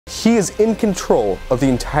He is in control of the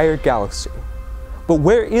entire galaxy. But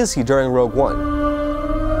where is he during Rogue One?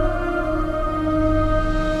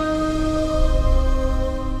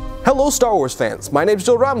 Hello Star Wars fans, my name is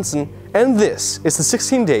Joe Robinson, and this is the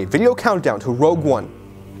 16-day video countdown to Rogue One.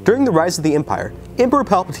 During the rise of the Empire, Emperor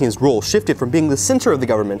Palpatine's role shifted from being the center of the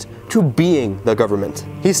government to being the government.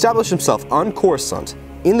 He established himself on Coruscant,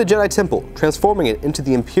 in the Jedi Temple, transforming it into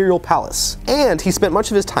the Imperial Palace. And he spent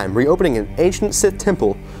much of his time reopening an ancient Sith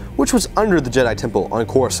temple, which was under the Jedi Temple on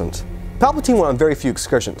Coruscant. Palpatine went on very few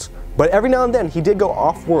excursions, but every now and then he did go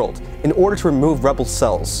off-world in order to remove rebel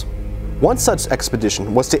cells. One such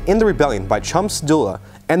expedition was to end the rebellion by Cham Syndulla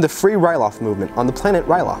and the Free Ryloth movement on the planet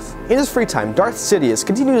Ryloth. In his free time, Darth Sidious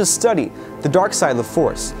continued to study the dark side of the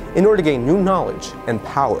Force in order to gain new knowledge and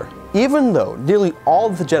power. Even though nearly all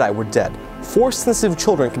of the Jedi were dead, Force-sensitive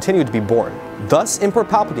children continued to be born. Thus, Emperor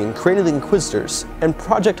Palpatine created the Inquisitors and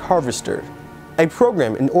Project Harvester, a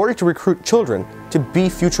program in order to recruit children to be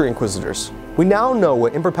future Inquisitors. We now know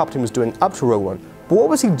what Emperor Palpatine was doing up to Rogue One, but what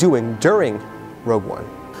was he doing during Rogue One?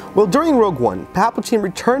 Well, during Rogue One, Palpatine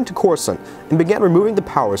returned to Coruscant and began removing the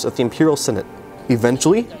powers of the Imperial Senate,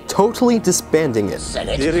 eventually totally disbanding it.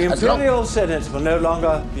 The Imperial Senate will no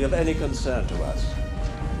longer be of any concern to us.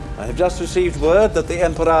 I have just received word that the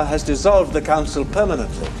Emperor has dissolved the Council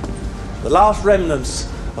permanently. The last remnants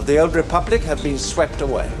of the old Republic have been swept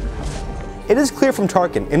away. It is clear from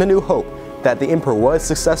Tarkin in A New Hope that the Emperor was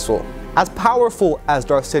successful, as powerful as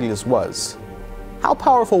Darth Sidious was. How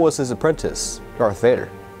powerful was his apprentice, Darth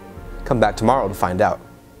Vader? Come back tomorrow to find out.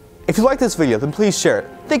 If you like this video, then please share it.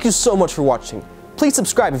 Thank you so much for watching. Please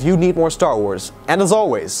subscribe if you need more Star Wars. And as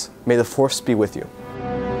always, may the Force be with you.